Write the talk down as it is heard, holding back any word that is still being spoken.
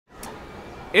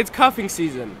It's cuffing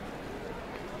season.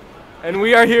 And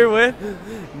we are here with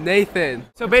Nathan.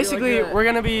 So basically, we're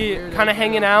gonna be kind of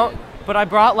hanging out, but I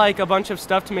brought like a bunch of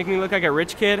stuff to make me look like a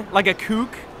rich kid, like a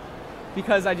kook,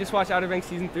 because I just watched Outer Banks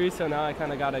season 3, so now I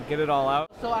kind of gotta get it all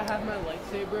out. So I have my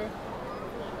lightsaber.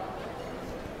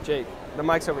 Jake, the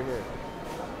mic's over here.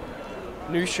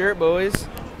 New shirt, boys.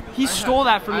 He stole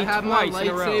that from me twice in a row. I have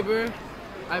my lightsaber.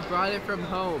 I brought it from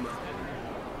home.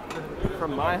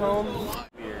 From my home?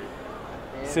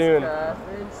 Soon. And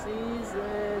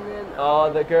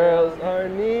all the girls are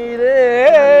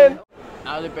needed.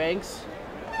 Outer Banks.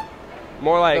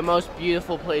 More like the most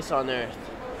beautiful place on earth.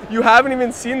 You haven't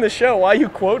even seen the show. Why are you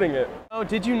quoting it? Oh,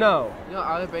 did you know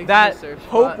Outer Banks that is a surf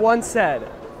Hope spot. once said,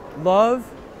 "Love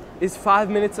is 5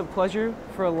 minutes of pleasure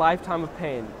for a lifetime of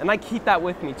pain," and I keep that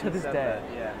with me to this day. That,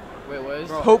 yeah. Wait, what is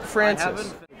Hope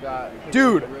Francis?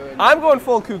 Dude, I'm going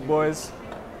full kook, boys.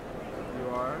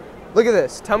 You are? Look at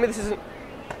this. Tell me this isn't.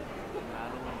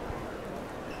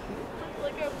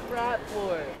 Like a frat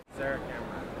boy. Sarah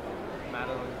Cameron.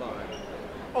 Madeline Bond.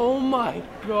 Oh my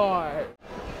god.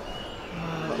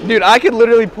 Dude, I could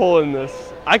literally pull in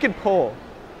this. I could pull.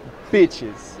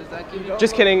 Bitches. Does that give you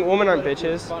Just kidding. Women aren't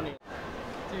bitches. Funny.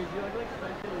 Dude, you look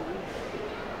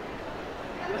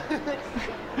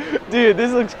like Dude,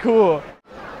 this looks cool.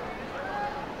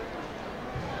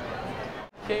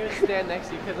 Can't even stand next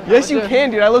to you because of Yes, you can,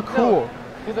 dude. I look cool.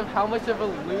 Because of how much of a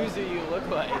loser you look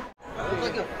like. I look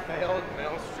like a failed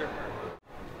male stripper.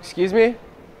 Excuse me?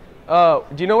 Do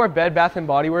you know where Bed Bath &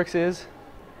 Body Works is?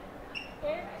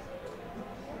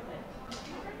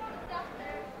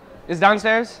 Is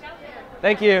downstairs?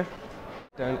 Thank you.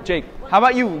 Jake, how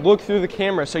about you look through the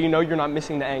camera so you know you're not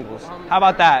missing the angles? How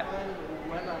about that?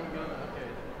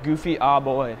 Goofy, ah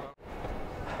boy.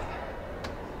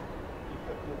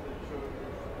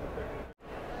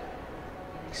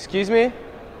 Excuse me?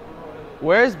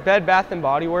 Where's Bed Bath &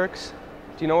 Body Works?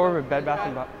 Do you know where Bed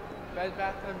Bath & Body? Bed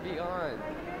Bath & Beyond.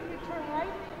 You turn right.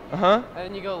 Uh-huh. And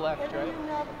then you go left, And right?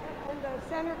 then in the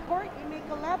center court, you make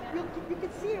a left. You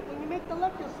can see it. When you make the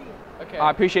left, you'll see it. Okay. I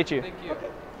appreciate you. Thank you.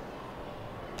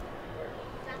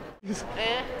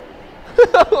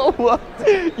 What?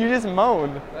 You just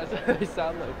moaned. That's what they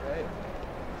sound like, right?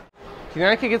 Do you think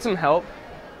I could get some help?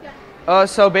 Yeah.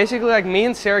 So basically, like me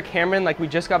and Sarah Cameron, like we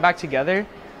just got back together,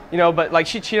 you know, but like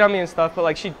she cheated on me and stuff, but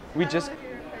like we just.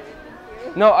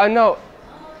 No, I know.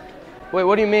 Wait,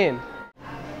 what do you mean?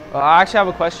 I actually have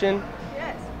a question.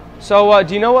 Yes. So,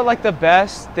 do you know what like the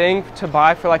best thing to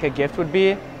buy for like a gift would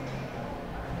be?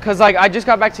 Cause like I just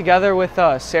got back together with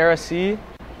Sarah C.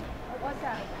 What's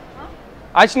that? Huh?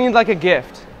 I just need like a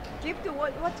gift. Gift to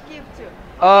what? What gift to?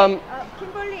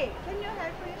 Kimberly, can you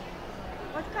help me?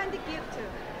 What kind of gift to?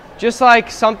 Just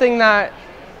like something that.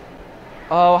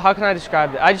 Oh, how can I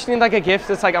describe it? I just need like a gift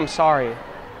that's like I'm sorry. Like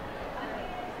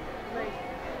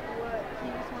what? He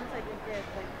just wants like a gift,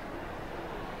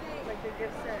 like the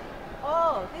gift set.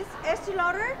 Oh, this Estee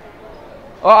Lauder?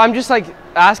 Oh, I'm just like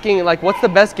asking like what's the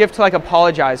best gift to like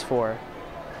apologize for?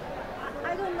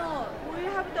 I don't know. We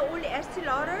have the only Estee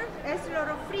Lauder. Estee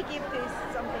Lauder free gift is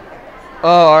something like this.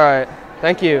 Oh, all right.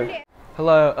 Thank you.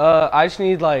 Hello. I just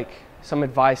need like some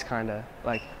advice, kinda.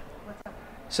 Like, What's up?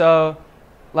 so,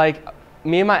 like,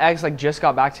 me and my ex like just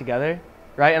got back together,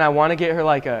 right? And I want to get her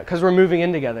like cause we're moving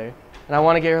in together, and I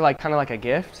want to get her like kind of like a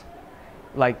gift,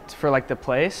 like for like the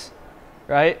place,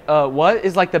 right? What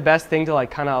is like the best thing to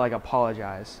like kind of like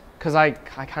apologize? Cause I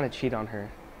kind of cheat on her.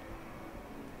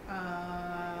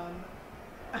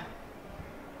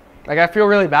 Like I feel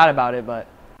really bad about it, but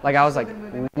like I was like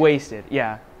wasted.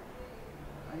 Yeah.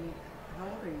 How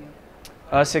old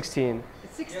are you? 16.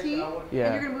 16? Yeah. And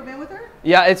you're gonna move in with her?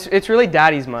 Yeah, it's really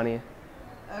daddy's money.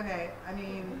 Okay. I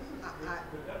mean,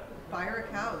 buy her a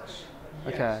couch.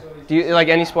 Okay. Do you like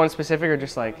any one specific or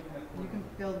just like? You can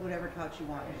build whatever couch you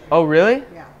want. Oh really?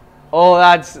 Yeah. Oh,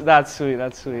 that's sweet.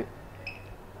 That's sweet.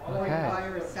 Or you Okay. buy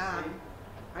her a sack.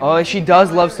 Oh, she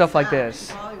does love stuff like this.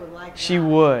 She probably would like She that.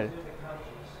 would.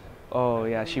 Oh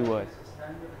yeah, she would.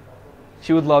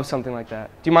 She would love something like that.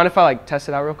 Do you mind if I like test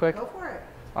it out real quick? Go for it.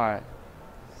 All right.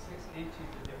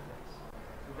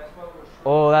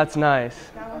 Oh, that's nice.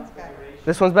 That one's better.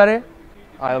 This one's better?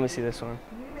 All right, let me see this one.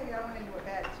 You need to make that one into a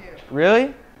bed too.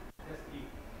 Really?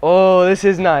 Oh, this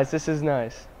is nice. This is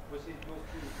nice.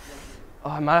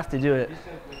 Oh, I might have to do it.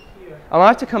 I might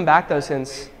have to come back though,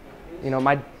 since, you know,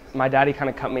 my daddy kind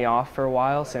of cut me off for a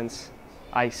while since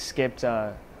I skipped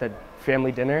the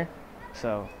family dinner.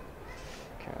 So,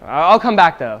 okay. I'll come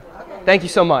back though. Okay. Thank you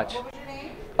so much. What was your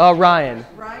name? Ryan.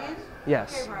 Ryan?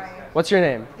 Yes. Okay, Ryan. What's your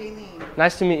name? Daleen.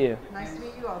 Nice to meet you. Nice to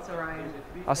meet you also, Ryan.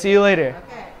 I'll see you later.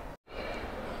 Okay.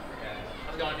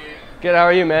 How's it going, dude? Good, how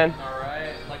are you, man?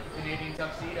 Alright, like a Canadian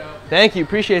tuxedo. Thank you,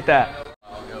 appreciate that.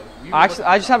 I'll go. Actually,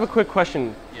 I just have a quick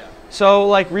question. Yeah. So,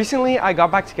 like, recently I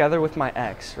got back together with my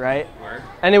ex, right? Word?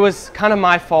 And it was kind of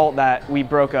my fault that we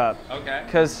broke up. Okay.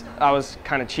 Because I was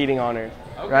kind of cheating on her,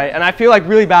 Okay. right? And I feel like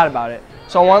really bad about it.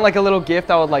 So I want like a little gift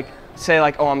that would like say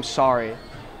like, oh, I'm sorry.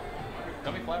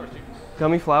 Gummy flowers, dude.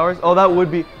 Gummy flowers? Oh, that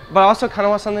would be. But I also kind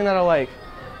of want something that'll like,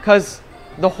 cause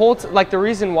the whole like the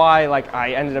reason why like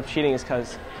I ended up cheating is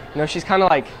cause, you know, she's kind of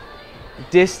like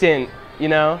distant, you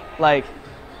know, like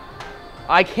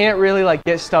I can't really like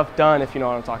get stuff done if you know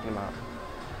what I'm talking about.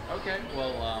 Okay,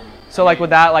 well, So like, would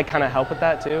that like kind of help with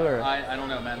that too, or? I don't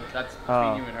know, man. That's between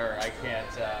Oh. you and her. I can't.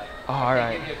 Oh, I all can't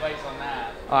right. give you advice on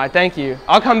that. All right, thank you.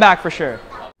 I'll come back for sure.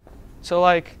 So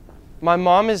like, my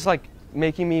mom is like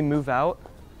making me move out,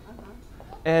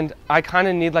 and I kind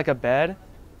of need like a bed.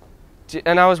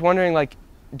 And I was wondering like,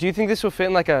 do you think this will fit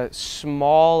in like a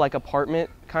small like apartment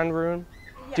kind of room?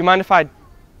 Yeah. Do you mind if I?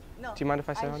 No. Do you mind if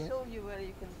I sit I'll on it? show you where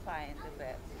you can find the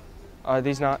beds. Are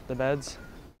these not the beds?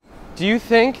 Do you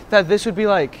think that this would be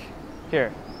like,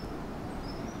 here?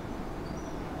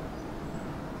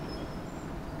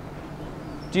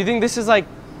 Do you think this is like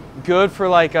good for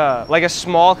like a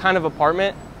small kind of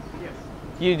apartment? Yes.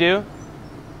 You do?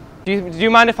 Do you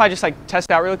mind if I just like test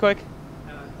it out really quick?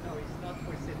 No, it's not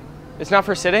for sitting. It's not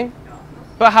for sitting? No.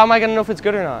 But how am I gonna know if it's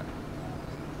good or not?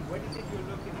 What is it you're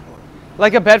looking for?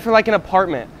 Like a bed for like an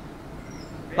apartment.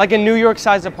 Like a New York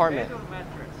sized apartment. Bed or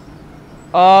mattress?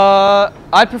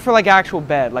 I'd prefer like actual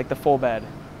bed, like the full bed.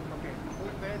 Okay, full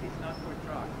bed is not for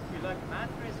truck. If you like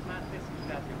mattress is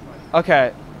that your choice.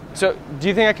 Okay. So do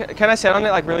you think can I sit on it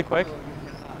like really quick? So you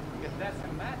cannot. If that's a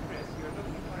mattress, you're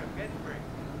looking for a bed frame.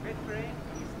 Bed frame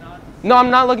is not... No, I'm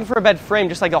not looking for a bed frame,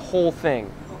 just like a whole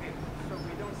thing. Okay, so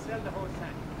we don't sell the whole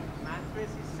thing. Mattress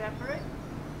is separate,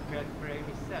 bed frame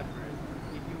is separate.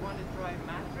 If you want to try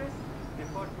mattress, the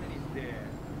apartment is there.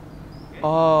 Okay?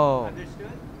 Oh.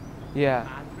 Understood? Yeah.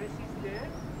 Mattress is there.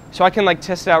 So I can like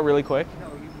test it out really quick? No,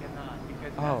 you cannot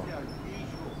because Oh. that's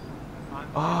unusual.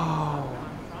 Oh. I'm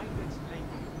trying to explain to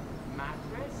you.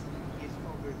 Mattress is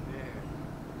over there.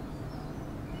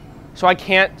 So I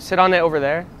can't sit on it over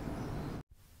there?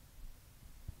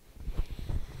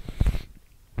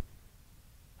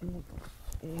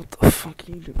 What the fuck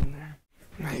are you doing there?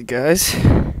 Hey guys,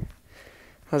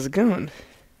 how's it going?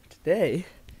 Today,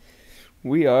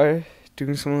 we are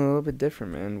doing something a little bit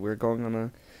different, man. We're going on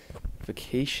a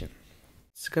vacation.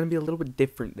 It's gonna be a little bit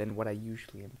different than what I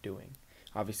usually am doing.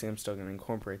 Obviously, I'm still gonna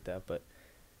incorporate that, but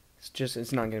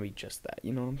it's not gonna be just that,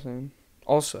 you know what I'm saying?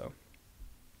 Also,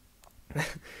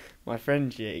 my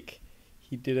friend Jake,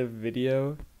 he did a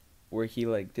video where he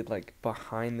like did like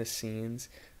behind the scenes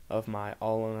of my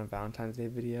All Alone on Valentine's Day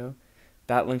video.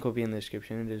 That link will be in the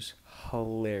description. It is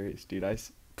hilarious, dude.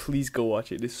 Please go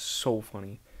watch it. It is so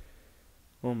funny.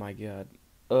 Oh my god.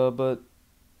 But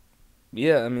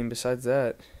yeah, I mean, besides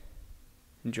that,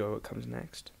 enjoy what comes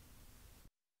next.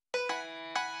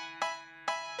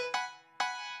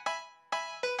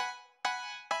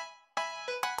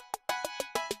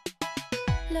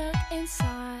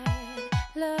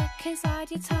 Look inside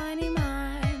your tiny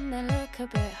mind, then look a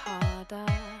bit harder,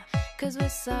 'cause we're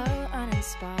so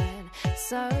uninspired,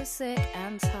 so sick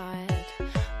and tired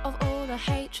of all the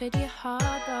hatred you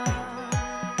harbor.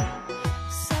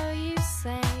 So you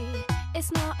say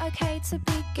it's not okay to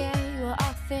be gay, well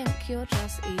I think you're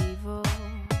just evil.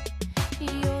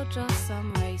 You're just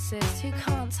some racist who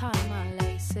can't tie my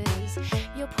laces.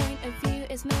 Your point of view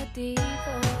is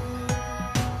medieval.